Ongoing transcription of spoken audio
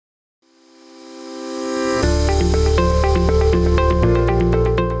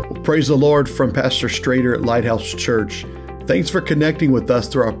Praise the Lord from Pastor Strader at Lighthouse Church. Thanks for connecting with us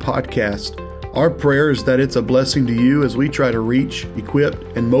through our podcast. Our prayer is that it's a blessing to you as we try to reach,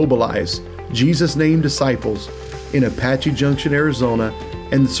 equip, and mobilize Jesus-named disciples in Apache Junction, Arizona,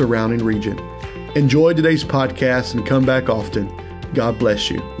 and the surrounding region. Enjoy today's podcast and come back often. God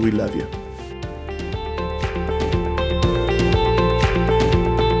bless you. We love you.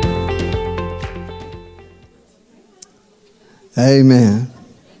 Amen.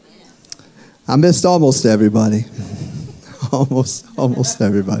 I missed almost everybody. almost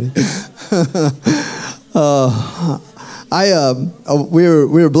everybody.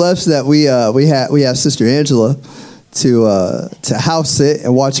 We were blessed that we had Sister Angela to house sit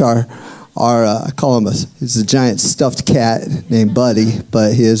and watch our I call him he's a giant stuffed cat named Buddy,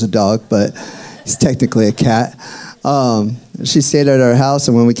 but he is a dog, but he's technically a cat. She stayed at our house,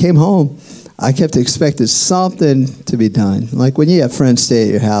 and when we came home, I kept expecting something to be done. Like when you have friends stay at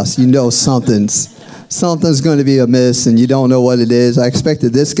your house, you know something's going to be amiss, and you don't know what it is. I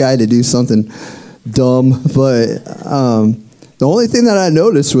expected this guy to do something dumb, but the only thing that I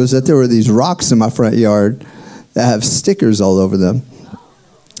noticed was that there were these rocks in my front yard that have stickers all over them,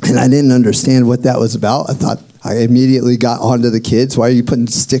 and I didn't understand what that was about. I immediately got onto the kids. Why are you putting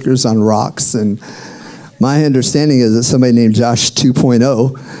stickers on rocks? And my understanding is that somebody named Josh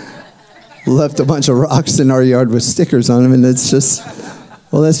 2.0 left a bunch of rocks in our yard with stickers on them, and it's just,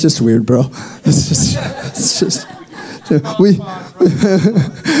 well, that's just weird, bro. It's just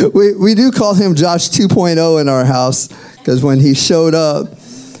we do call him Josh 2.0 in our house, because when he showed up,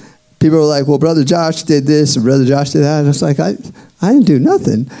 people were like, well, Brother Josh did this, and Brother Josh did that, and I was like, I didn't do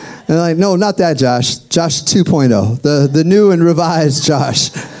nothing. And they're like, no, not that Josh 2.0, the new and revised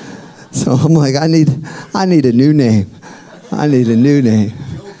Josh. So I'm like, I need a new name.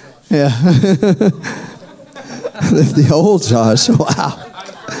 Yeah. The old Josh. Wow.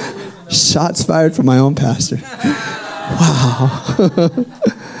 Shots fired from my own pastor. Wow.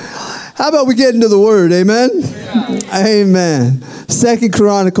 How about we get into the word? Amen? Yeah. Amen. 2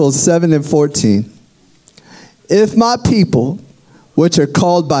 Chronicles 7:14. If my people, which are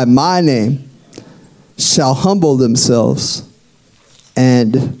called by my name, shall humble themselves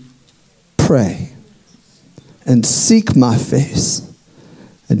and pray and seek my face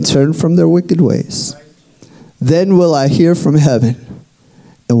and turn from their wicked ways, then will I hear from heaven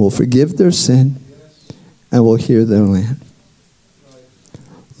and will forgive their sin and will heal their land.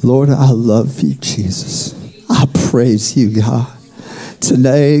 Lord, I love you, Jesus. I praise you, God.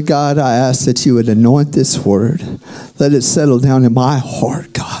 Today, God, I ask that you would anoint this word. Let it settle down in my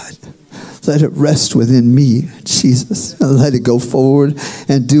heart, God. Let it rest within me, Jesus. And let it go forward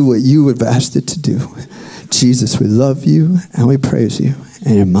and do what you have asked it to do. Jesus, we love you and we praise you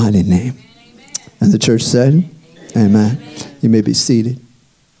in your mighty name. And the church said, amen. You may be seated.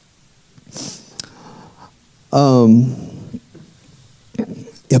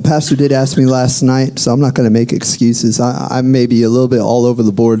 Pastor did ask me last night, so I'm not going to make excuses. I may be a little bit all over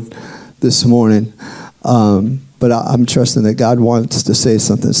the board this morning, but I'm trusting that God wants to say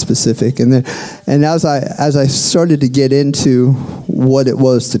something specific. And as I started to get into what it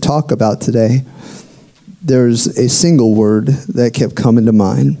was to talk about today, there's a single word that kept coming to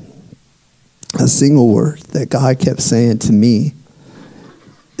mind. A single word that God kept saying to me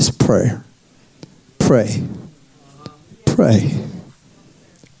is prayer. Pray. Pray.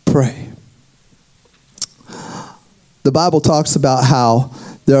 Pray. The Bible talks about how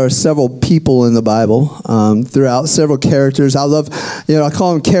there are several people in the Bible, throughout several characters. I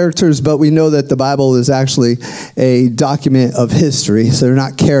call them characters, but we know that the Bible is actually a document of history. So they're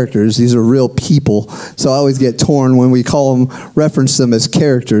not characters. These are real people. So I always get torn when we reference them as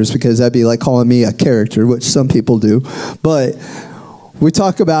characters, because that'd be like calling me a character, which some people do. But we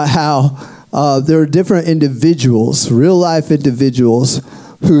talk about how there are different individuals, real life individuals,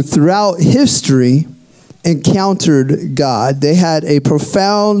 who throughout history encountered God. They had a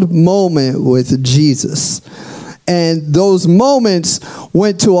profound moment with Jesus. And those moments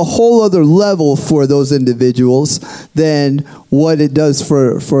went to a whole other level for those individuals than what it does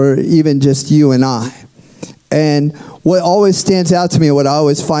for even just you and I. And what always stands out to me, what I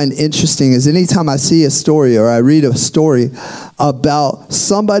always find interesting, is anytime I see a story or I read a story about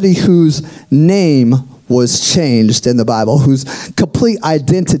somebody whose name was changed in the Bible, whose complete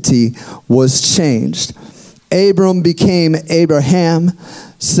identity was changed. Abram became Abraham.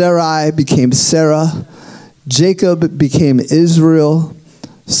 Sarai became Sarah. Jacob became Israel.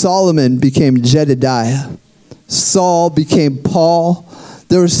 Solomon became Jedediah. Saul became Paul.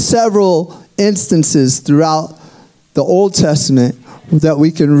 There were several instances throughout the Old Testament that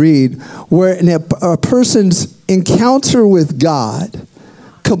we can read where a person's encounter with God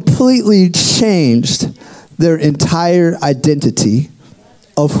completely changed their entire identity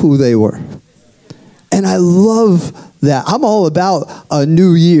of who they were. And I love that. I'm all about a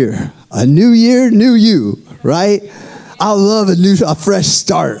new year. A new year, new you, right? I love a fresh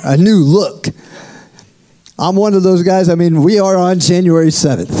start, a new look. I'm one of those guys. I mean, we are on January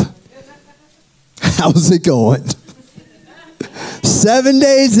 7th. How's it going? 7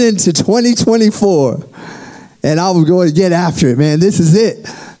 days into 2024. And I'm going to get after it, man. This is it.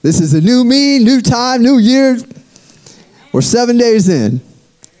 This is a new me, new time, new year. We're 7 days in.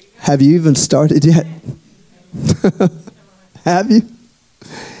 Have you even started yet? Have you?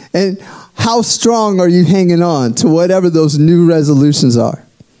 And how strong are you hanging on to whatever those new resolutions are?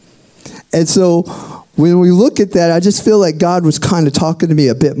 And so when we look at that, I just feel like God was kind of talking to me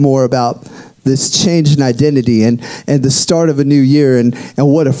a bit more about this change in identity and the start of a new year and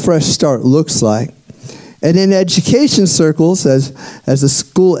what a fresh start looks like. And in education circles, as a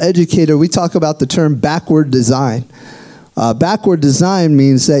school educator, we talk about the term backward design. Backward design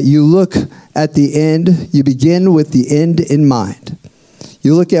means that you look at the end, you begin with the end in mind.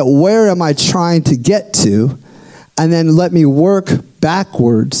 You look at where am I trying to get to, and then let me work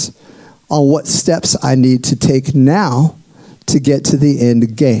backwards on what steps I need to take now to get to the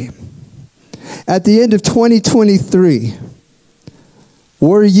end game. At the end of 2023,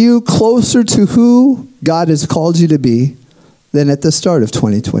 were you closer to who God has called you to be than at the start of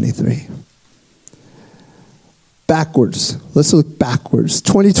 2023? Backwards. Let's look backwards.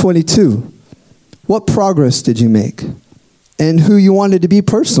 2022. What progress did you make? And who you wanted to be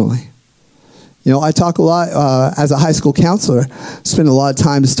personally? You know, I talk a lot as a high school counselor, spend a lot of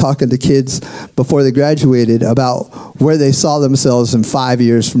times talking to kids before they graduated about where they saw themselves in 5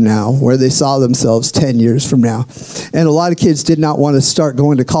 years from now, where they saw themselves 10 years from now. And a lot of kids did not want to start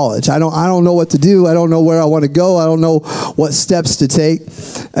going to college. I don't know what to do. I don't know where I want to go. I don't know what steps to take.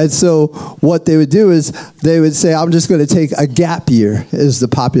 And so what they would do is they would say, I'm just going to take a gap year, is the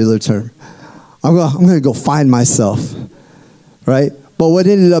popular term. I'm going to go find myself, right? But what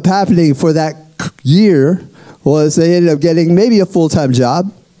ended up happening for that year was they ended up getting maybe a full-time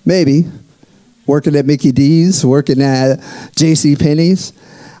job, maybe, working at Mickey D's, working at J.C. Penney's.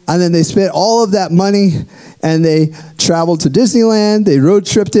 And then they spent all of that money and they traveled to Disneyland, they road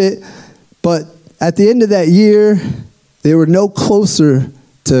tripped it. But at the end of that year, they were no closer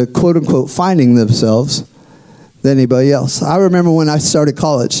to quote-unquote finding themselves than anybody else. I remember when I started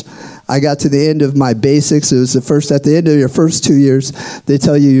college, I got to the end of my basics. It was at the end of your first 2 years, they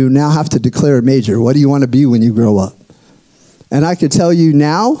tell you, you now have to declare a major. What do you want to be when you grow up? And I could tell you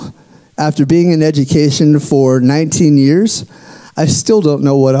now, after being in education for 19 years, I still don't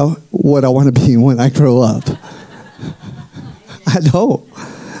know what I want to be when I grow up. I don't.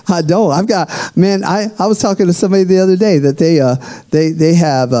 I was talking to somebody the other day that they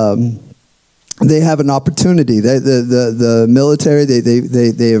have an opportunity. The military,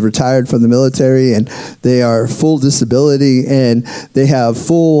 they have retired from the military, and they are full disability, and they have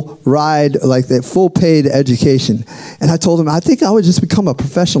full ride, like that full paid education. And I told them, I think I would just become a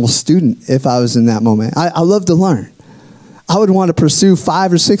professional student if I was in that moment. I love to learn. I would want to pursue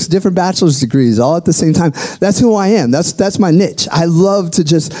 5 or 6 different bachelor's degrees all at the same time. That's who I am. That's my niche. I love to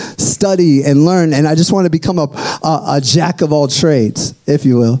just study and learn, and I just want to become a jack of all trades, if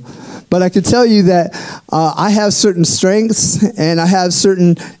you will. But I can tell you that I have certain strengths and I have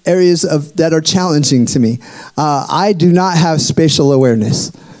certain areas that are challenging to me. I do not have spatial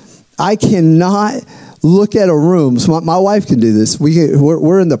awareness. I cannot look at a room. So my wife can do this.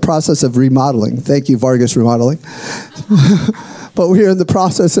 We're in the process of remodeling. Thank you, Vargas Remodeling. But we're in the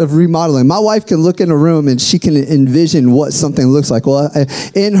process of remodeling. My wife can look in a room and she can envision what something looks like. Well,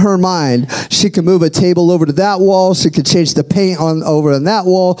 in her mind, she can move a table over to that wall. She could change the paint over on that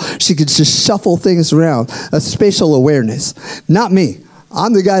wall. She could just shuffle things around. A spatial awareness. Not me.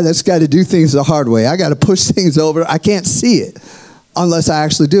 I'm the guy that's got to do things the hard way. I got to push things over. I can't see it unless I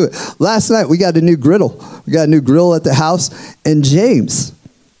actually do it. Last night, we got a new griddle. We got a new grill at the house. And James,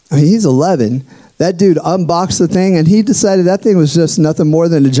 he's 11. That dude unboxed the thing, and he decided that thing was just nothing more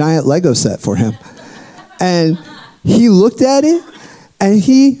than a giant Lego set for him. And he looked at it, and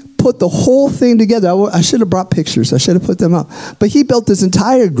he put the whole thing together. I should have brought pictures. I should have put them up. But he built this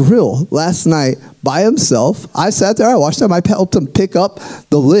entire grill last night by himself. I sat there. I watched him. I helped him pick up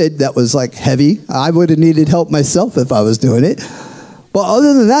the lid that was, like, heavy. I would have needed help myself if I was doing it. But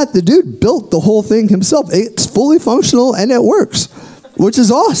other than that, the dude built the whole thing himself. It's fully functional, and it works, which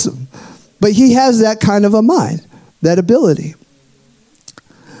is awesome. But he has that kind of a mind, that ability.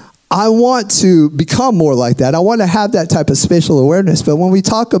 I want to become more like that. I want to have that type of spatial awareness. But when we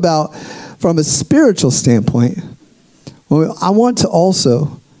talk about from a spiritual standpoint, I want to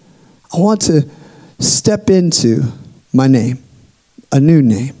also I want to step into my name, a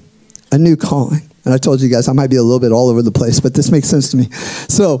new calling. And I told you guys I might be a little bit all over the place, but this makes sense to me.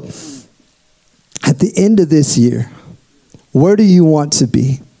 So at the end of this year, where do you want to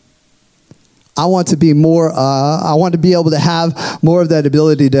be? I want to be more, I want to be able to have more of that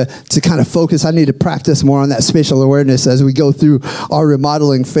ability to kind of focus. I need to practice more on that spatial awareness as we go through our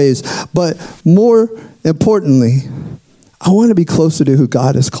remodeling phase. But more importantly, I want to be closer to who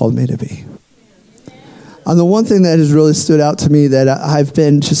God has called me to be. And the one thing that has really stood out to me that I've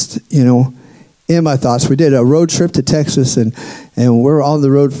been just, in my thoughts, we did a road trip to Texas, and we're on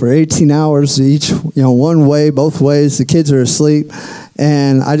the road for 18 hours each, one way, both ways. The kids are asleep,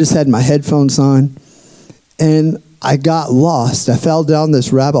 and I just had my headphones on, and I got lost. I fell down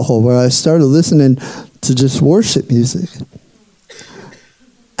this rabbit hole where I started listening to just worship music.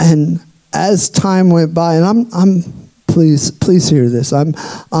 And as time went by, and please hear this. I'm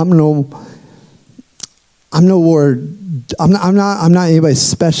not anybody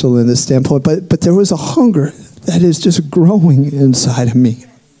special in this standpoint, but there was a hunger that is just growing inside of me.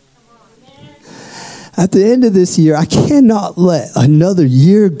 At the end of this year, I cannot let another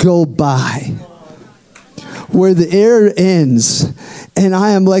year go by where the air ends and I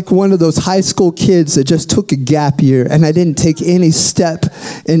am like one of those high school kids that just took a gap year and I didn't take any step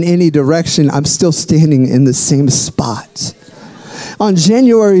in any direction. I'm still standing in the same spot. On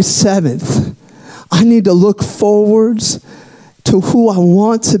January 7th, I need to look forwards to who I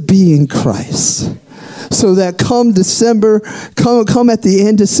want to be in Christ. So that come at the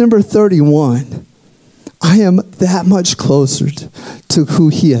end, December 31, I am that much closer to who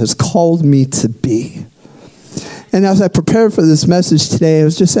he has called me to be. And as I prepared for this message today, I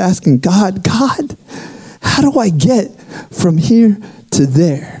was just asking God, how do I get from here to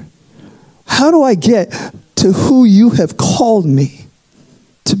there? How do I get to who you have called me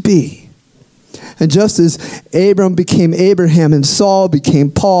to be? And just as Abram became Abraham and Saul became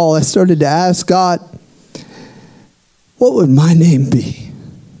Paul, I started to ask God, what would my name be?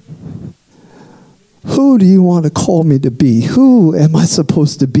 Who do you want to call me to be? Who am I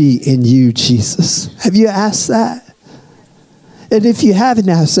supposed to be in you, Jesus? Have you asked that? And if you haven't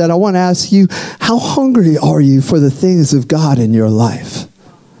asked that, I want to ask you, how hungry are you for the things of God in your life?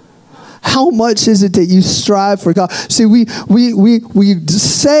 How much is it that you strive for God? See, we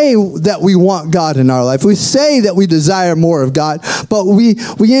say that we want God in our life. We say that we desire more of God, but we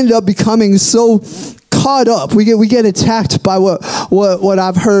end up becoming so caught up. We get attacked by what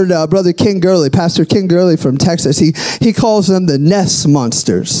I've heard Brother King Gurley, Pastor King Gurley from Texas, he calls them the nest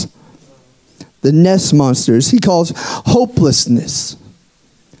monsters. The nest monsters. He calls hopelessness,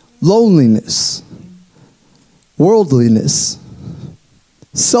 loneliness, worldliness,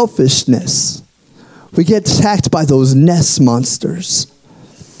 selfishness. We get attacked by those nest monsters.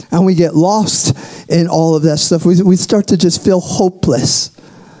 And we get lost in all of that stuff. We start to just feel hopeless.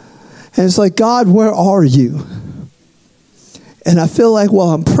 And it's like, God, where are you? And I feel like while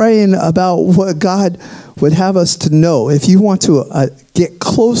I'm praying about what God would have us to know, if you want to get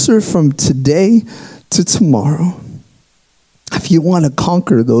closer from today to tomorrow, if you want to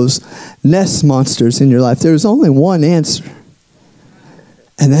conquer those nest monsters in your life, there's only one answer.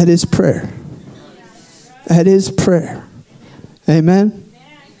 And that is prayer. That is prayer. Amen?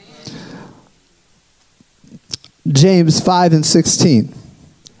 James 5:16.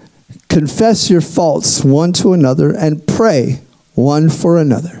 Confess your faults one to another and pray one for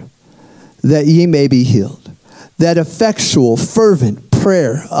another, that ye may be healed. That effectual, fervent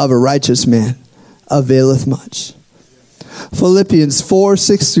prayer of a righteous man availeth much. Philippians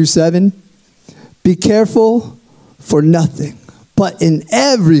 4:6-7. Be careful for nothing, but in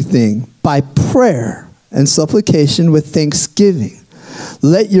everything by prayer and supplication with thanksgiving,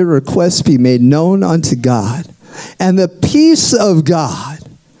 let your requests be made known unto God. And the peace of God,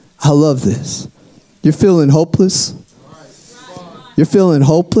 I love this. You're feeling hopeless? You're feeling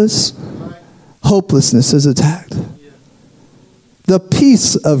hopeless? Hopelessness is attacked. The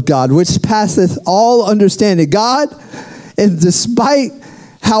peace of God, which passeth all understanding. God, and despite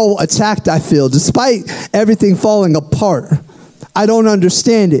how attacked I feel, despite everything falling apart, I don't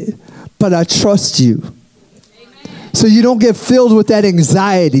understand it, but I trust you. So you don't get filled with that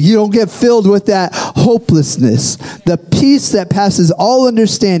anxiety. You don't get filled with that hopelessness. The peace that passes all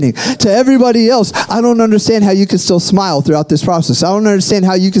understanding. To everybody else, I don't understand how you can still smile throughout this process. I don't understand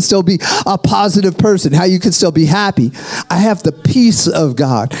how you can still be a positive person, how you can still be happy. I have the peace of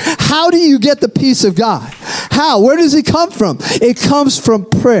God. How do you get the peace of God? How? Where does it come from? It comes from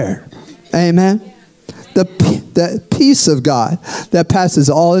prayer. Amen. The peace of God that passes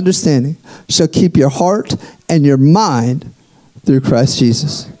all understanding shall keep your heart and your mind through Christ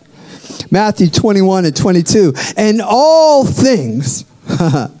Jesus. Matthew 21 and 22. And all things,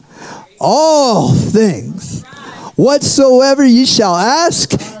 all things, whatsoever ye shall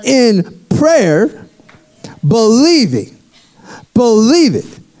ask in prayer, believe it,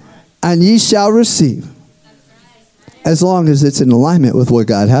 and ye shall receive. As long as it's in alignment with what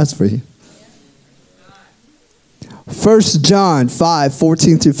God has for you. 1 John 5,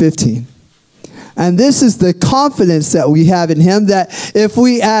 14 through 15. And this is the confidence that we have in him, that if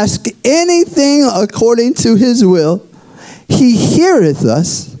we ask anything according to his will, he heareth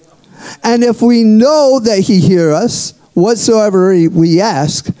us. And if we know that he heareth us, whatsoever we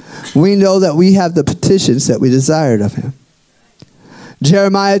ask, we know that we have the petitions that we desired of him.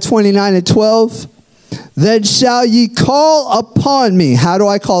 Jeremiah 29 and 12. Then shall ye call upon me. How do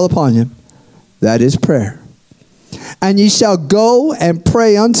I call upon him? That is prayer. And ye shall go and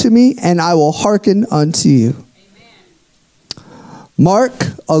pray unto me, and I will hearken unto you. Amen. Mark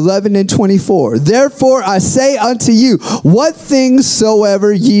 11 and 24. Therefore I say unto you, what things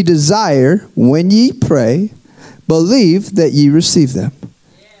soever ye desire, when ye pray, believe that ye receive them,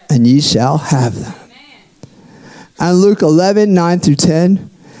 and ye shall have them. Amen. And Luke 11, 9 through 10.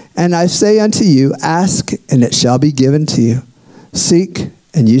 And I say unto you, ask, and it shall be given to you. Seek,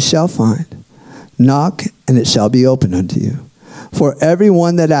 and ye shall find. Knock, and it shall be opened unto you. For every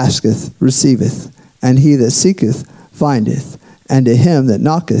one that asketh receiveth, and he that seeketh findeth, and to him that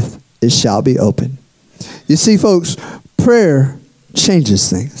knocketh it shall be opened. You see, folks, prayer changes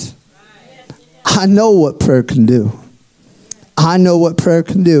things. I know what prayer can do. I know what prayer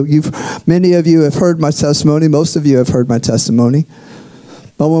can do. Many of you have heard my testimony. Most of you have heard my testimony.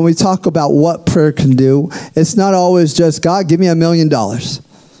 But when we talk about what prayer can do, it's not always just, God, give me $1 million.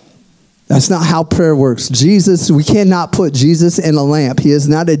 That's not how prayer works. We cannot put Jesus in a lamp. He is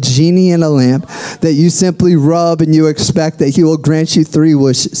not a genie in a lamp that you simply rub and you expect that he will grant you 3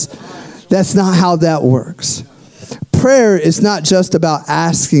 wishes. That's not how that works. Prayer is not just about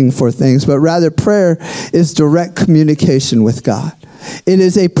asking for things, but rather prayer is direct communication with God. It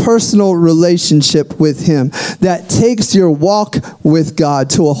is a personal relationship with him that takes your walk with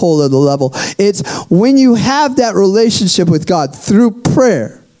God to a whole other level. It's when you have that relationship with God through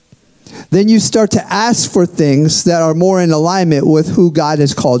prayer, then you start to ask for things that are more in alignment with who God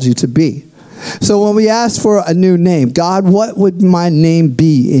has called you to be. So when we ask for a new name, God, what would my name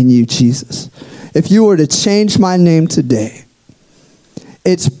be in you, Jesus? If you were to change my name today,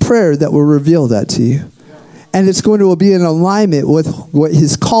 it's prayer that will reveal that to you. And it's going to be in alignment with what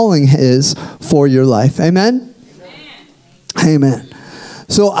his calling is for your life. Amen? Amen.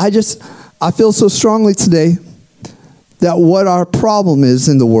 So I feel so strongly today that what our problem is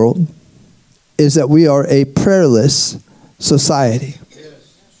in the world is that we are a prayerless society.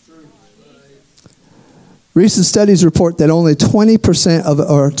 Recent studies report that only 20% of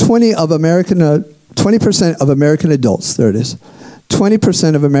American adults, there it is,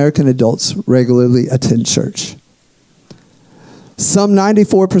 20% of American adults regularly attend church. Some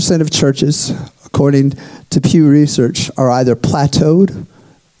 94% of churches, according to Pew Research, are either plateaued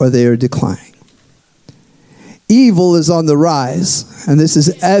or they are declining. Evil is on the rise, and this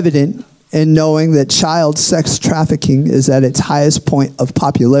is evident in knowing that child sex trafficking is at its highest point of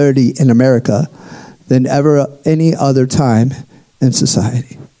popularity in America than ever any other time in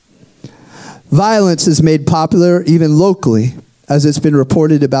society. Violence is made popular even locally, as it's been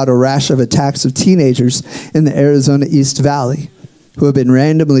reported about a rash of attacks of teenagers in the Arizona East Valley who have been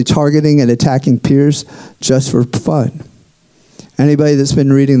randomly targeting and attacking peers just for fun. Anybody that's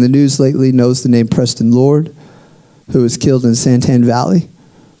been reading the news lately knows the name Preston Lord, who was killed in Santan Valley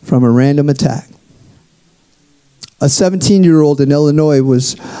from a random attack. A 17-year-old in Illinois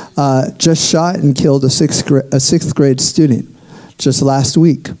was just shot and killed a sixth grade student just last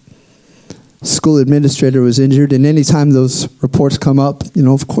week. School administrator was injured, and anytime those reports come up,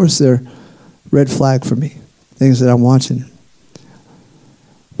 of course they're red flag for me, things that I'm watching.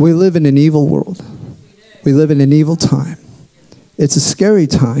 We live in an evil world. We live in an evil time. It's a scary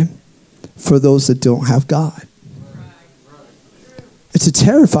time for those that don't have God. It's a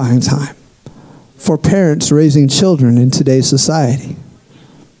terrifying time for parents raising children in today's society.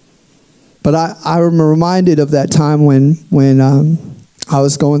 But I'm reminded of that time when I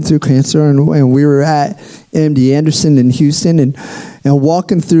was going through cancer, and we were at MD Anderson in Houston, and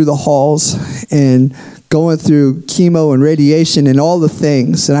walking through the halls and going through chemo and radiation and all the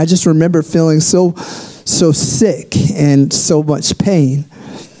things. And I just remember feeling so sick and so much pain.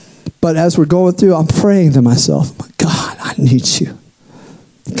 But as we're going through, I'm praying to myself, God, I need you.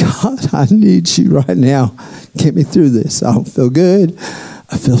 God, I need you right now. Get me through this. I don't feel good.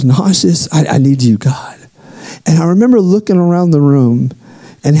 I feel nauseous. I need you, God. And I remember looking around the room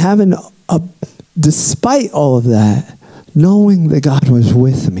And despite all of that, knowing that God was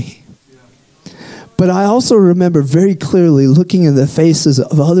with me. But I also remember very clearly looking in the faces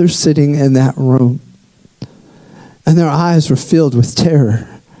of others sitting in that room. And their eyes were filled with terror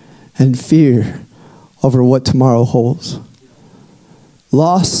and fear over what tomorrow holds.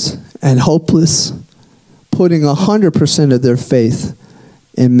 Lost and hopeless, putting 100% of their faith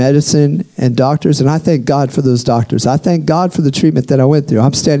in medicine and doctors. And I thank God for those doctors. I thank God for the treatment that I went through.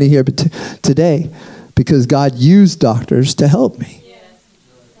 I'm standing here today because God used doctors to help me.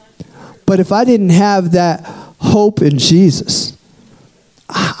 But if I didn't have that hope in Jesus,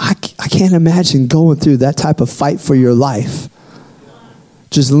 I can't imagine going through that type of fight for your life.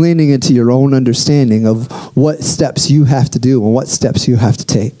 Just leaning into your own understanding of what steps you have to do and what steps you have to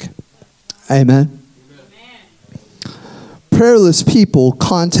take. Amen. Prayerless people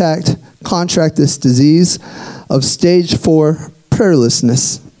contract this disease of stage 4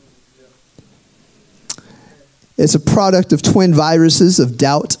 prayerlessness. It's a product of twin viruses of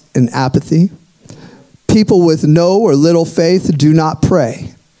doubt and apathy. People with no or little faith do not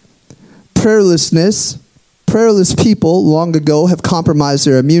pray. Prayerless people long ago have compromised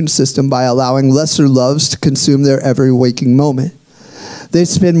their immune system by allowing lesser loves to consume their every waking moment. They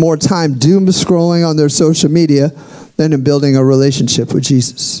spend more time doom scrolling on their social media than in building a relationship with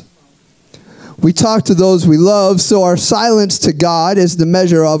Jesus. We talk to those we love, so our silence to God is the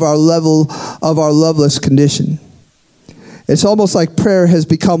measure of our level of our loveless condition. It's almost like prayer has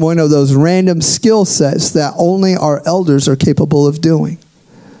become one of those random skill sets that only our elders are capable of doing.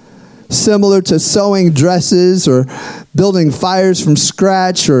 Similar to sewing dresses or building fires from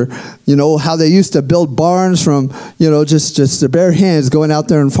scratch, or, how they used to build barns from, just their bare hands going out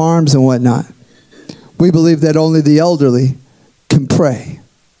there in farms and whatnot. We believe that only the elderly can pray.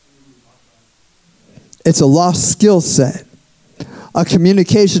 It's a lost skill set, a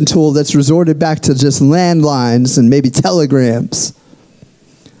communication tool that's resorted back to just landlines and maybe telegrams.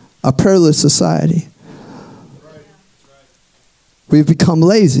 A prayerless society. We've become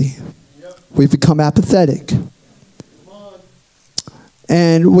lazy. We've become apathetic.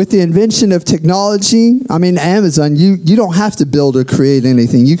 And with the invention of technology, Amazon, you don't have to build or create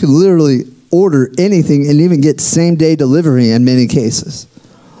anything. You can literally order anything and even get same-day delivery in many cases.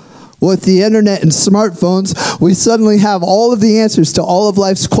 With the internet and smartphones, we suddenly have all of the answers to all of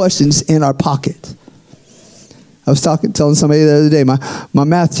life's questions in our pocket. I was telling somebody the other day, my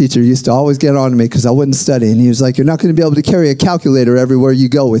math teacher used to always get on to me because I wouldn't study. And he was like, "You're not going to be able to carry a calculator everywhere you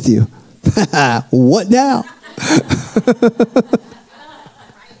go with you." What now?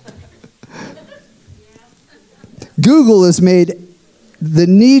 Google has made the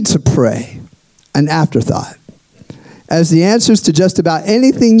need to pray an afterthought, as the answers to just about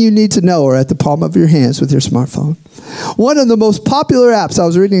anything you need to know are at the palm of your hands with your smartphone. One of the most popular apps, I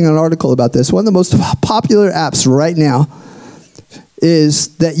was reading an article about this, one of the most popular apps right now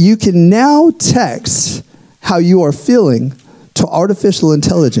is that you can now text how you are feeling to artificial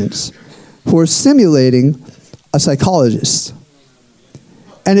intelligence who are simulating a psychologist.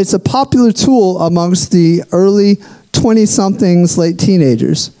 And it's a popular tool amongst the early 20-somethings, late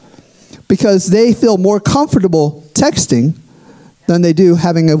teenagers, because they feel more comfortable texting than they do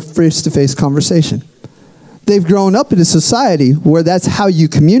having a face-to-face conversation. They've grown up in a society where that's how you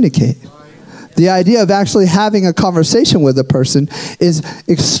communicate. The idea of actually having a conversation with a person is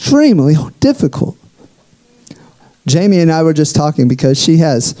extremely difficult. Jamie and I were just talking because she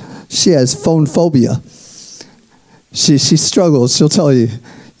has phone phobia. She struggles. She'll tell you,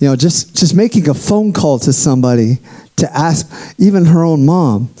 just making a phone call to somebody to ask, even her own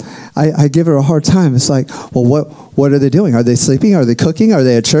mom. I give her a hard time. It's like, well, what are they doing? Are they sleeping? Are they cooking? Are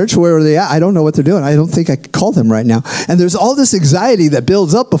they at church? Where are they at? I don't know what they're doing. I don't think I could call them right now. And there's all this anxiety that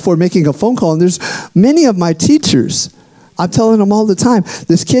builds up before making a phone call. And there's many of my teachers, I'm telling them all the time,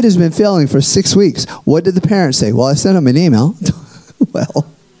 this kid has been failing for 6 weeks. What did the parents say? Well, I sent them an email. Well,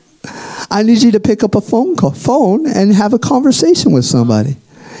 I need you to pick up a phone and have a conversation with somebody.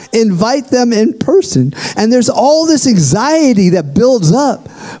 Invite them in person. And there's all this anxiety that builds up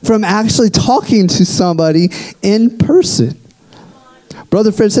from actually talking to somebody in person.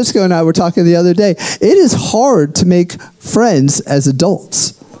 Brother Francisco and I were talking the other day. It is hard to make friends as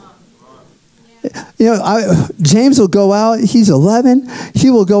adults. James will go out. He's 11.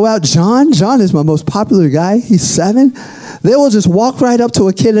 He will go out. John is my most popular guy. He's 7. They will just walk right up to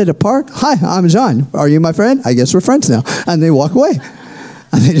a kid at a park. "Hi, I'm John. Are you my friend? I guess we're friends now." And they walk away.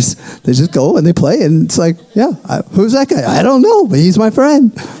 And they just go and they play. And it's like, who's that guy? I don't know, but he's my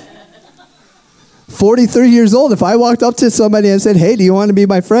friend. 43 years old. If I walked up to somebody and said, "Hey, do you want to be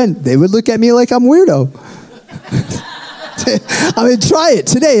my friend?" They would look at me like I'm weirdo. I mean, try it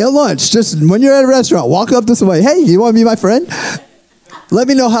today at lunch. Just when you're at a restaurant, walk up to somebody. Hey, you want to be my friend? Let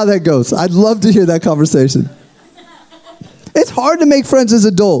me know how that goes. I'd love to hear that conversation. It's hard to make friends as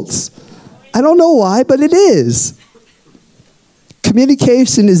adults. I don't know why, but it is.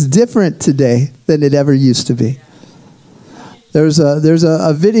 Communication is different today than it ever used to be. There's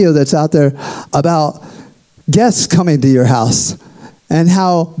a video that's out there about guests coming to your house and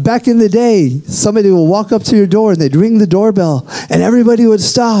how back in the day, somebody will walk up to your door and they'd ring the doorbell and everybody would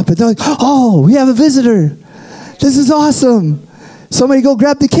stop and they're like, oh, we have a visitor. This is awesome. Somebody go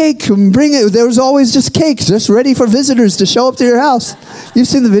grab the cake and bring it. There was always just cake, just ready for visitors to show up to your house. You've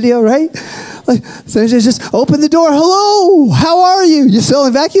seen the video, right? Like, so just open the door. Hello, how are you? You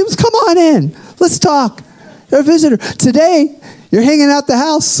selling vacuums? Come on in. Let's talk. You're a visitor. Today, you're hanging out the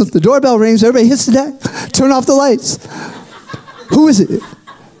house. The doorbell rings. Everybody hits the deck. Turn off the lights. Who is it?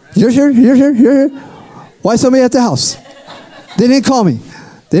 You're here. You're here. You're here. Why is somebody at the house? They didn't call me.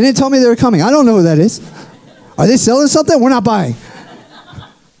 They didn't tell me they were coming. I don't know who that is. Are they selling something? We're not buying.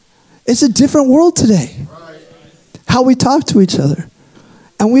 It's a different world today. How we talk to each other.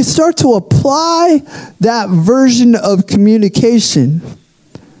 And we start to apply that version of communication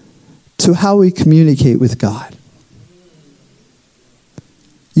to how we communicate with God.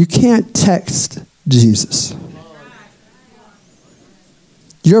 You can't text Jesus.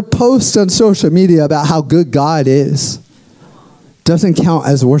 Your post on social media about how good God is doesn't count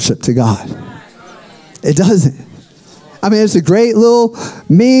as worship to God. It doesn't. I mean, it's a great little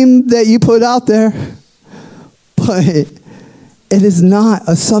meme that you put out there, but it is not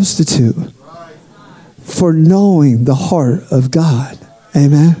a substitute for knowing the heart of God.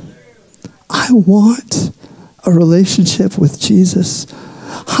 Amen. I want a relationship with Jesus.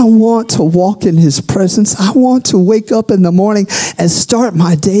 I want to walk in his presence. I want to wake up in the morning and start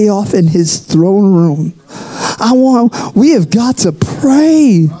my day off in his throne room. We have got to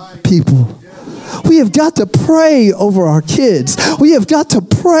pray, people. We have got to pray over our kids. We have got to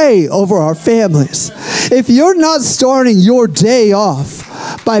pray over our families. If you're not starting your day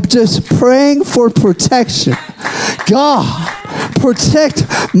off by just praying for protection, God, protect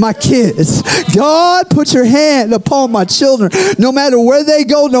my kids. God, put your hand upon my children. No matter where they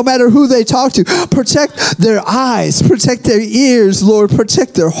go, no matter who they talk to, protect their eyes, protect their ears, Lord,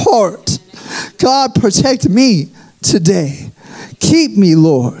 protect their heart. God, protect me today. Keep me,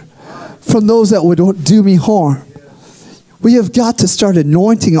 Lord, from those that would do me harm. We have got to start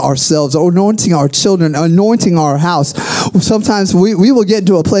anointing ourselves, anointing our children, anointing our house. Sometimes we will get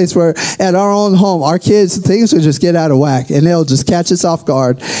into a place where at our own home, our kids, things will just get out of whack and they'll just catch us off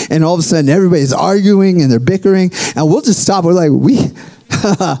guard. And all of a sudden everybody's arguing and they're bickering and we'll just stop. We're like, we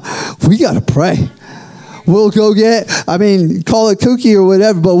got to pray. We'll go get, call it kooky or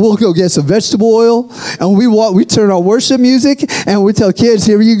whatever, but we'll go get some vegetable oil and we turn on worship music and we tell kids,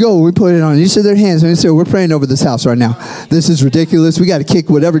 here you go. We put it on each of their hands and we say, we're praying over this house right now. This is ridiculous. We got to kick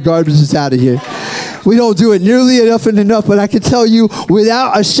whatever garbage is out of here. We don't do it nearly enough, but I can tell you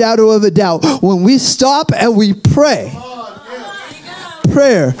without a shadow of a doubt, when we stop and we pray,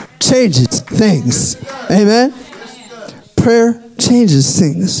 prayer changes things. Amen? Prayer changes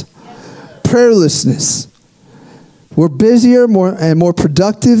things. Prayerlessness. We're busier, more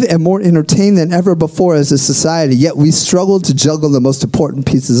productive, and more entertained than ever before as a society, yet we struggle to juggle the most important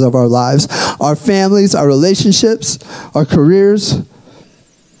pieces of our lives. Our families, our relationships, our careers.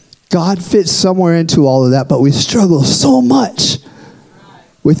 God fits somewhere into all of that, but we struggle so much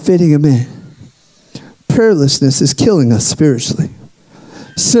with fitting him in. Prayerlessness is killing us spiritually.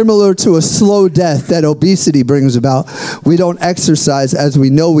 Similar to a slow death that obesity brings about, we don't exercise as we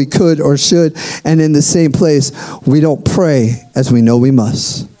know we could or should, and in the same place, we don't pray as we know we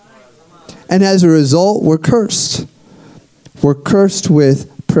must. And as a result, we're cursed. We're cursed with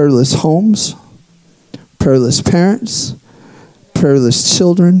prayerless homes, prayerless parents, prayerless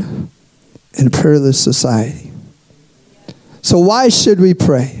children, and prayerless society. So why should we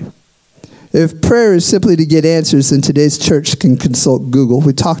pray? If prayer is simply to get answers, then today's church can consult Google.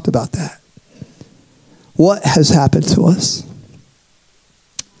 We talked about that. What has happened to us?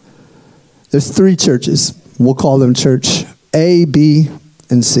 There's 3 churches. We'll call them church A, B,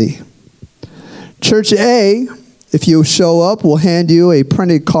 and C. Church A, if you show up, will hand you a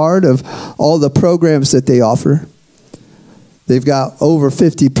printed card of all the programs that they offer. They've got over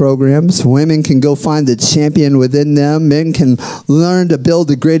 50 programs. Women can go find the champion within them. Men can learn to build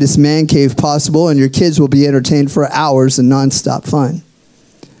the greatest man cave possible, and your kids will be entertained for hours in nonstop fun.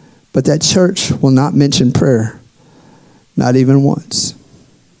 But that church will not mention prayer, not even once.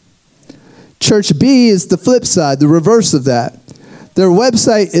 Church B is the flip side, the reverse of that. Their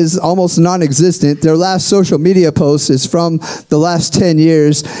website is almost non-existent. Their last social media post is from the last 10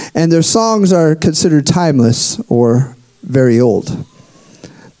 years, and their songs are considered timeless or very old.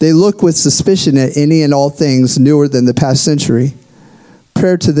 They look with suspicion at any and all things newer than the past century.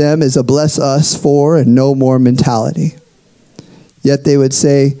 Prayer to them is a bless us for and no more mentality. Yet they would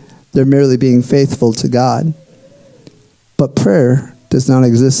say they're merely being faithful to God. But prayer does not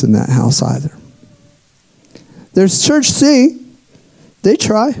exist in that house either. There's Church C. They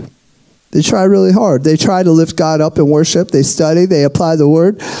try. They try really hard. They try to lift God up in worship. They study. They apply the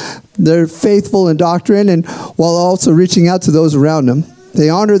word. They're faithful in doctrine and while also reaching out to those around them. They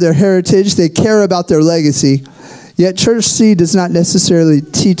honor their heritage. They care about their legacy. Yet Church C does not necessarily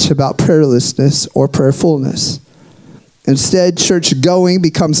teach about prayerlessness or prayerfulness. Instead, church going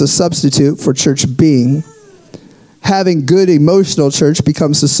becomes a substitute for church being. Having good emotional church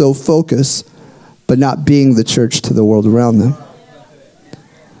becomes the sole focus, but not being the church to the world around them.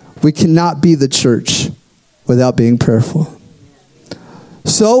 We cannot be the church without being prayerful.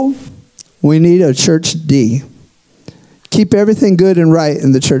 So, we need a Church D. Keep everything good and right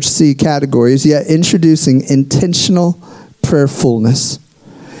in the Church C categories, yet introducing intentional prayerfulness.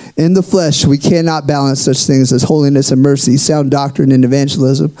 In the flesh, we cannot balance such things as holiness and mercy, sound doctrine and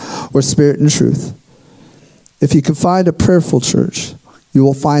evangelism, or spirit and truth. If you can find a prayerful church, you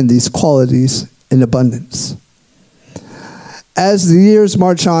will find these qualities in abundance. As the years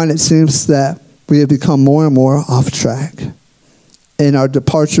march on, it seems that we have become more and more off track. In our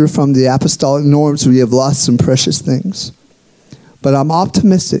departure from the apostolic norms, we have lost some precious things. But I'm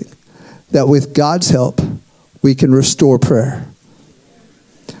optimistic that with God's help, we can restore prayer.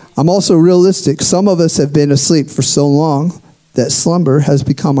 I'm also realistic. Some of us have been asleep for so long that slumber has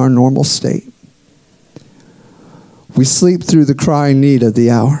become our normal state. We sleep through the crying need of the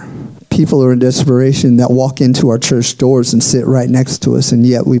hour. People are in desperation that walk into our church doors and sit right next to us, and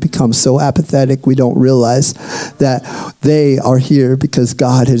yet we become so apathetic we don't realize that they are here because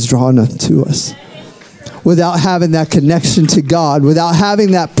God has drawn them to us. Without having that connection to God, without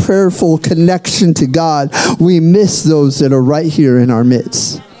having that prayerful connection to God, we miss those that are right here in our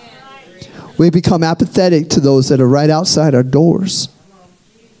midst. We become apathetic to those that are right outside our doors.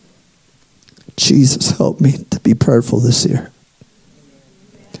 Jesus, help me to be prayerful this year.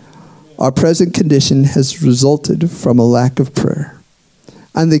 Our present condition has resulted from a lack of prayer.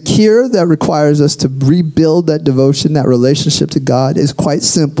 And the cure that requires us to rebuild that devotion, that relationship to God, is quite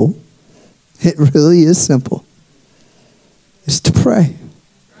simple. It really is simple. It's to pray.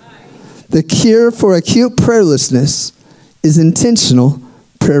 The cure for acute prayerlessness is intentional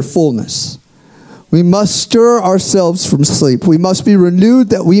prayerfulness. We must stir ourselves from sleep. We must be renewed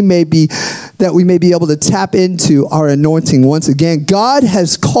that we may be able to tap into our anointing once again. God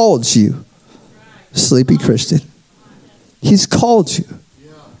has called you, sleepy Christian. He's called you.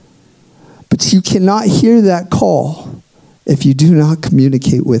 But you cannot hear that call if you do not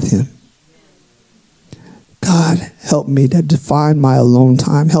communicate with him. God, help me to define my alone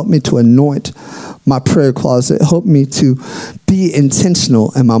time. Help me to anoint my prayer closet. Help me to be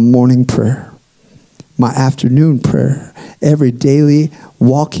intentional in my morning prayer, my afternoon prayer, every daily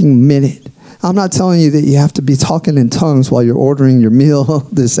walking minute. I'm not telling you that you have to be talking in tongues while you're ordering your meal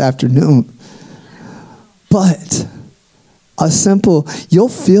this afternoon. But you'll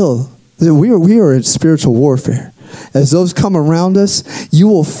feel that we are in spiritual warfare. As those come around us, you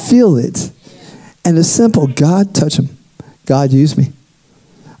will feel it. And a simple, God, touch him. God, use me.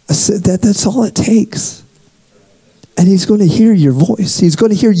 I said that's all it takes. And he's going to hear your voice. He's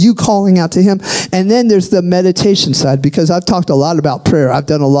going to hear you calling out to him. And then there's the meditation side, because I've talked a lot about prayer. I've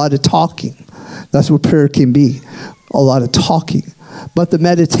done a lot of talking. That's what prayer can be, a lot of talking. But the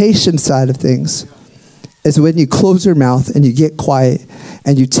meditation side of things is when you close your mouth and you get quiet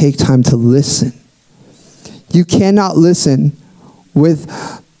and you take time to listen. You cannot listen with,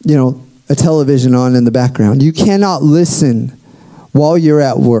 a television on in the background. You cannot listen while you're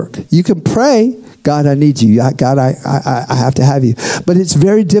at work. You can pray, God, I need you. God, I have to have you. But it's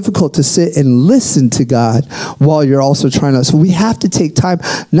very difficult to sit and listen to God while you're also trying to. So we have to take time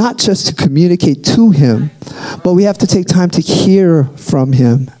not just to communicate to him, but we have to take time to hear from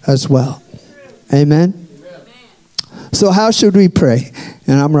him as well. Amen? So how should we pray?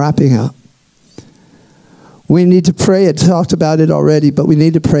 And I'm wrapping up. We need to pray. I talked about it already, but we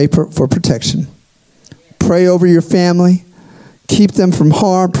need to pray for protection. Pray over your family. Keep them from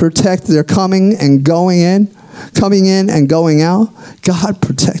harm. Protect their coming and going in and going out. God,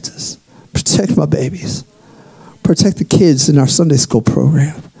 protect us. Protect my babies. Protect the kids in our Sunday school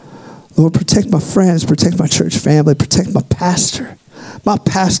program. Lord, protect my friends. Protect my church family. Protect my pastor. My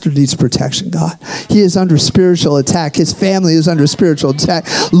pastor needs protection, God. He is under spiritual attack. His family is under spiritual attack.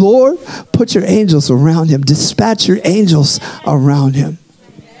 Lord, put your angels around him. Dispatch your angels around him.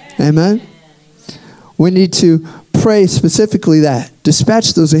 Amen. We need to pray specifically that.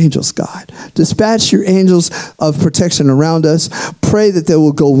 Dispatch those angels, God. Dispatch your angels of protection around us. Pray that they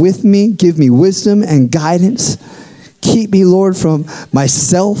will go with me, give me wisdom and guidance. Keep me, Lord, from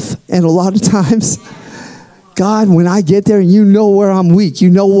myself. And a lot of times, God, when I get there, and you know where I'm weak,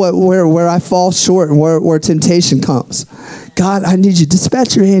 you know where I fall short and where temptation comes. God, I need you.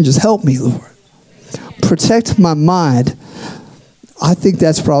 Dispatch your angels. Help me, Lord. Protect my mind. I think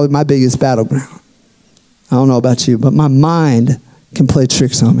that's probably my biggest battleground. I don't know about you, but my mind can play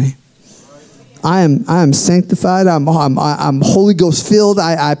tricks on me. I am sanctified. I'm Holy Ghost filled.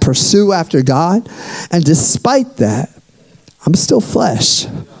 I pursue after God. And despite that, I'm still flesh.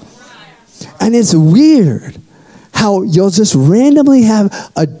 And it's weird how you'll just randomly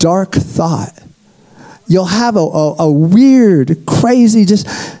have a dark thought. You'll have a weird, crazy,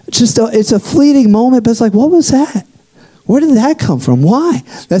 it's a fleeting moment, but it's like, what was that? Where did that come from? Why?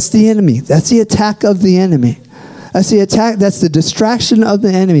 That's the enemy. That's the attack of the enemy. That's the attack. That's the distraction of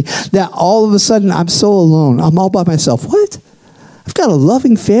the enemy. That all of a sudden I'm so alone. I'm all by myself. What? I've got a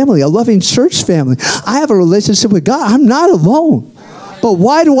loving family, a loving church family. I have a relationship with God. I'm not alone. But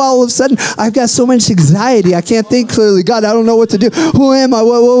why do all of a sudden I've got so much anxiety? I can't think clearly. God, I don't know what to do. Who am I?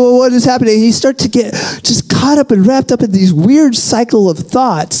 What is happening? And you start to get just caught up and wrapped up in these weird cycle of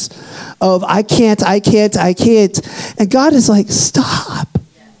thoughts of I can't. And God is like, stop.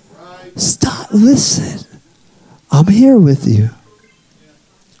 Stop. Listen. I'm here with you.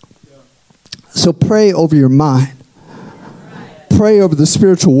 So pray over your mind. Pray over the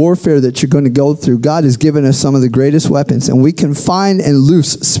spiritual warfare that you're going to go through. God has given us some of the greatest weapons, and we can find and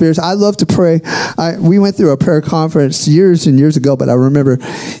loose spirits. I love to pray. We went through a prayer conference years and years ago, but I remember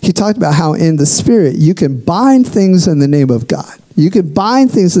he talked about how in the spirit you can bind things in the name of God. You can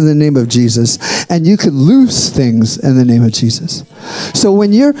bind things in the name of Jesus, and you can loose things in the name of Jesus. So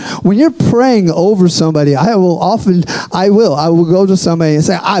when you're praying over somebody, I will go to somebody and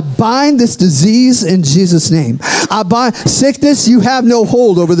say, I bind this disease in Jesus' name. I bind sickness. You have no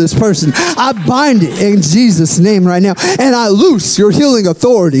hold over this person. I bind it in Jesus' name right now, and I loose your healing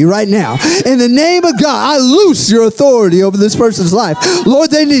authority right now. In the name of God, I loose your authority over this person's life. Lord,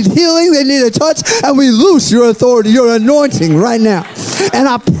 they need healing. They need a touch, and we loose your authority, your anointing right now. And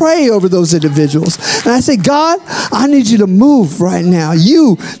I pray over those individuals. And I say, God, I need you to move right now.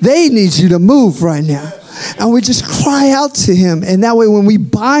 They need you to move right now. And we just cry out to him. And that way, when we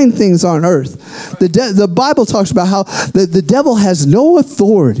bind things on earth, the Bible talks about how the devil has no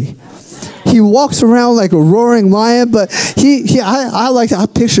authority. He walks around like a roaring lion, but I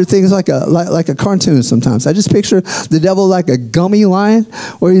picture things like a cartoon sometimes. I just picture the devil like a gummy lion,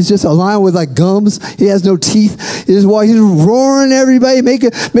 where he's just a lion with like gums. He has no teeth. He's roaring everybody,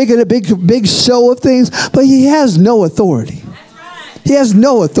 making a big show of things, but he has no authority. He has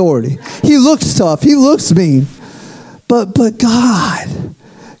no authority. He looks tough. He looks mean, but God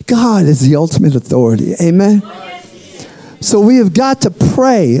is the ultimate authority. Amen. So we have got to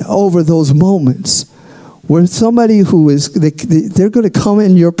pray over those moments where somebody they're going to come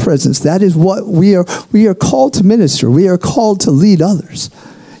in your presence. That is what we are called to minister. We are called to lead others.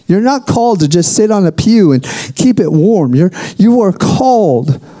 You're not called to just sit on a pew and keep it warm. You are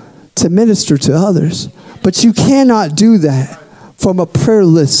called to minister to others. But you cannot do that from a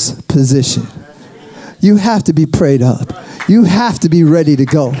prayerless position. You have to be prayed up. You have to be ready to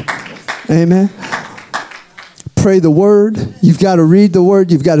go. Amen. Pray the word. You've got to read the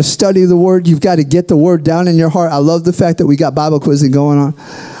word. You've got to study the word. You've got to get the word down in your heart. I love the fact that we got Bible quizzing going on.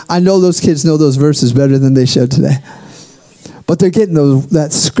 I know those kids know those verses better than they should today. But they're getting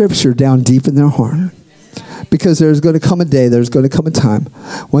that scripture down deep in their heart. Because there's going to come a day, there's going to come a time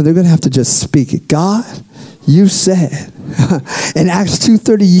when they're going to have to just speak it. God, you said, in Acts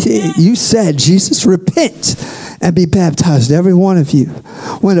 2:30, you said, Jesus, repent and be baptized, every one of you.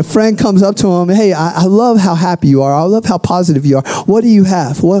 When a friend comes up to him, hey, I love how happy you are. I love how positive you are. What do you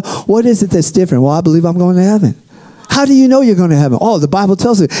have? What is it that's different? Well, I believe I'm going to heaven. How do you know you're going to heaven? Oh, the Bible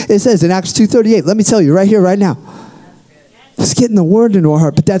tells it. It says in Acts 2:38, let me tell you right here, right now. It's getting the word into our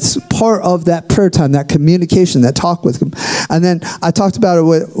heart, but that's part of that prayer time, that communication, that talk with him. And then I talked about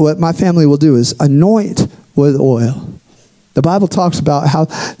it, what my family will do is anoint with oil. The Bible talks about how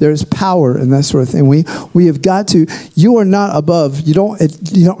there's power and that sort of thing. We have got to, you are not above, you don't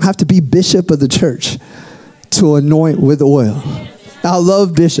have to be bishop of the church to anoint with oil. I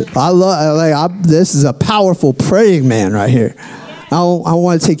love bishop. This is a powerful praying man right here. I don't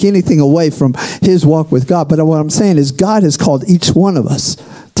want to take anything away from his walk with God. But what I'm saying is God has called each one of us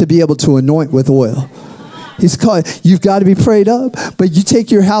to be able to anoint with oil. He's called, you've got to be prayed up, but you take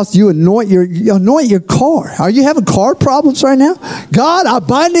your house, you anoint your car. Are you having car problems right now? God, I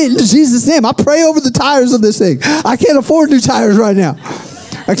bind it in Jesus' name. I pray over the tires of this thing. I can't afford new tires right now.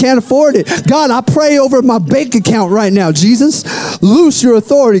 I can't afford it. God, I pray over my bank account right now. Jesus, loose your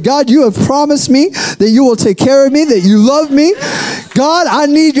authority. God, you have promised me that you will take care of me, that you love me. God, I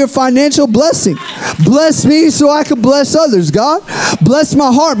need your financial blessing. Bless me so I can bless others, God. Bless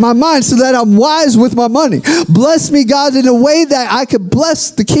my heart, my mind, so that I'm wise with my money. Bless me, God, in a way that I could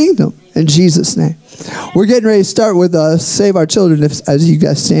bless the kingdom. In Jesus' name. We're getting ready to start with Save Our Children as you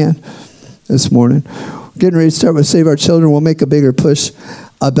guys stand this morning. We're getting ready to start with Save Our Children. We'll make a bigger push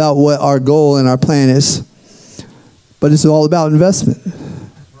about what our goal and our plan is. But it's all about investment.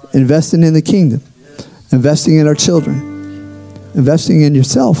 Investing in the kingdom. Investing in our children. Investing in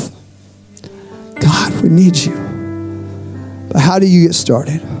yourself. God, we need you. But how do you get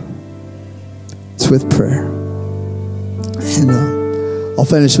started? It's with prayer. And I'll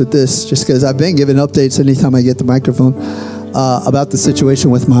finish with this, just because I've been giving updates anytime I get the microphone about the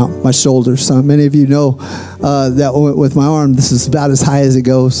situation with my shoulder. So many of you know that with my arm, this is about as high as it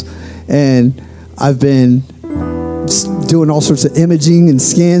goes. And I've been doing all sorts of imaging and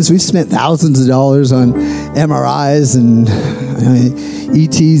scans. We've spent thousands of dollars on MRIs and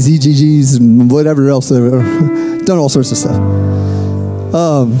ETs, EGGs, and whatever else. Done all sorts of stuff.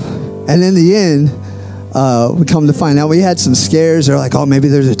 And in the end, we come to find out we had some scares. They're like, oh, maybe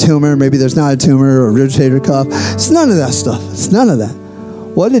there's a tumor, maybe there's not a tumor, or rotator cuff. It's none of that stuff. It's none of that.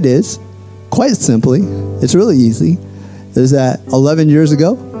 What it is, quite simply, it's really easy, is that 11 years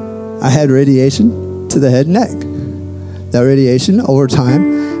ago, I had radiation to the head and neck. That radiation, over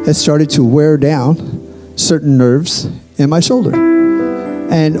time, has started to wear down certain nerves in my shoulder.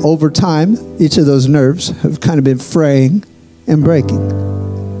 And over time, each of those nerves have kind of been fraying and breaking.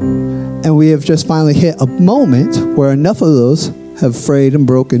 And we have just finally hit a moment where enough of those have frayed and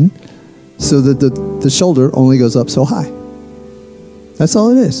broken so that the shoulder only goes up so high. That's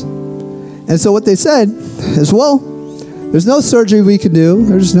all it is. And so what they said is, well, there's no surgery we can do.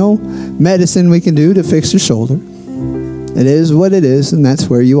 There's no medicine we can do to fix your shoulder. It is what it is, and that's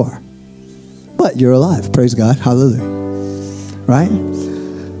where you are. But you're alive. Praise God. Hallelujah. Right?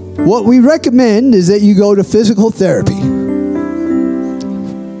 What we recommend is that you go to physical therapy.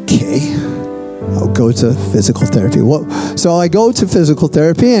 Okay, I'll go to physical therapy. So I go to physical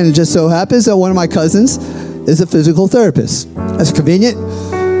therapy, and it just so happens that one of my cousins is a physical therapist. That's convenient.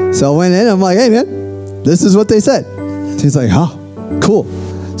 So I went in, I'm like, hey man, this is what they said. He's like, oh, cool.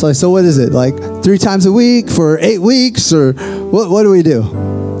 So what is it, like 3 times a week for 8 weeks, or what do we do?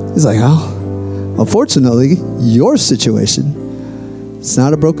 He's like, oh, unfortunately, your situation, it's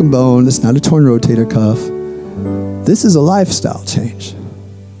not a broken bone, it's not a torn rotator cuff. This is a lifestyle change.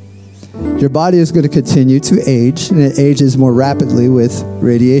 Your body is going to continue to age, and it ages more rapidly with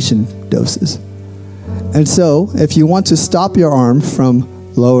radiation doses. And so, if you want to stop your arm from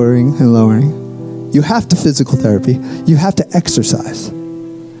lowering and lowering, you have to physical therapy. You have to exercise.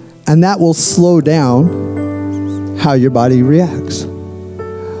 And that will slow down how your body reacts.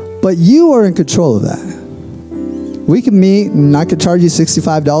 But you are in control of that. We can meet, and I could charge you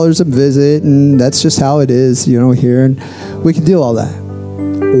 $65 a visit, and that's just how it is, here. And we can do all that.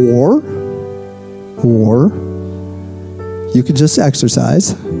 Or you could just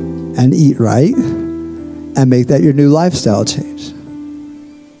exercise and eat right and make that your new lifestyle change.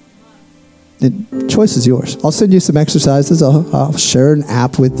 The choice is yours. I'll send you some exercises. I'll share an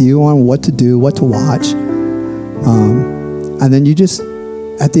app with you on what to do, what to watch. And then you just,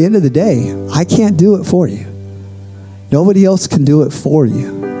 at the end of the day, I can't do it for you. Nobody else can do it for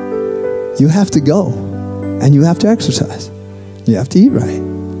you. You have to go, and you have to exercise. You have to eat right.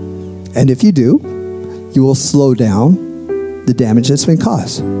 And if you do, you will slow down the damage that's been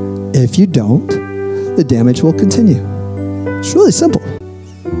caused. If you don't, the damage will continue. It's really simple.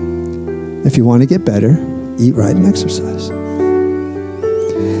 If you want to get better, eat right and exercise.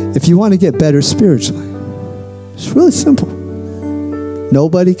 If you want to get better spiritually, it's really simple.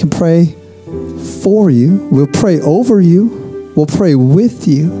 Nobody can pray for you. We'll pray over you. We'll pray with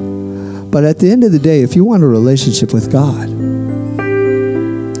you. But at the end of the day, if you want a relationship with God,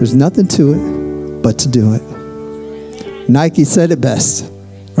 there's nothing to it but to do it. Nike said it best,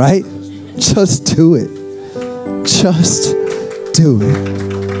 right? Just do it. Just do it.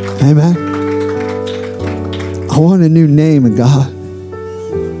 Amen. I want a new name in God.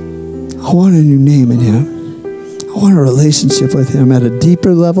 I want a new name in Him. I want a relationship with him at a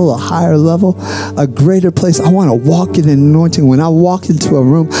deeper level, a higher level, a greater place. I want to walk in anointing. When I walk into a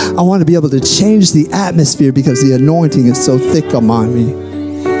room, I want to be able to change the atmosphere because the anointing is so thick among me.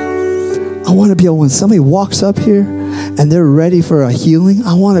 I want to be able, when somebody walks up here and they're ready for a healing,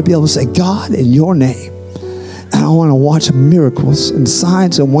 I want to be able to say, God, in your name. And I want to watch miracles and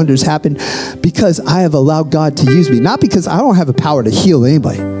signs and wonders happen because I have allowed God to use me. Not because I don't have the power to heal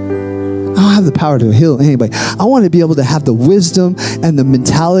anybody. I don't have the power to heal anybody. I want to be able to have the wisdom and the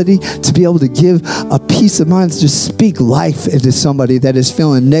mentality to be able to give a peace of mind, to just speak life into somebody that is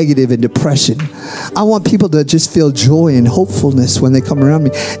feeling negative and depression. I want people to just feel joy and hopefulness when they come around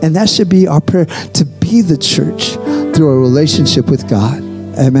me. And that should be our prayer, to be the church through a relationship with God.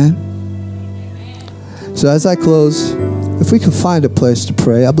 Amen. So as I close, if we can find a place to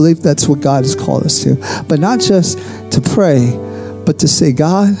pray, I believe that's what God has called us to. But not just to pray, but to say,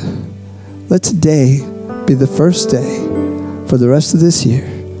 God, let today be the first day for the rest of this year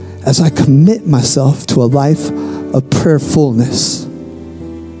as I commit myself to a life of prayerfulness.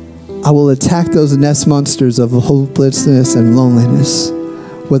 I will attack those nest monsters of hopelessness and loneliness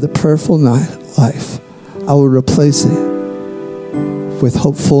with a prayerful life. I will replace it with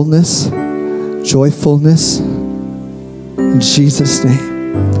hopefulness, joyfulness. In Jesus'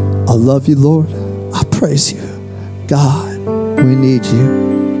 name, I love you, Lord. I praise you. God, we need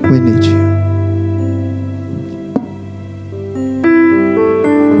you. We need you.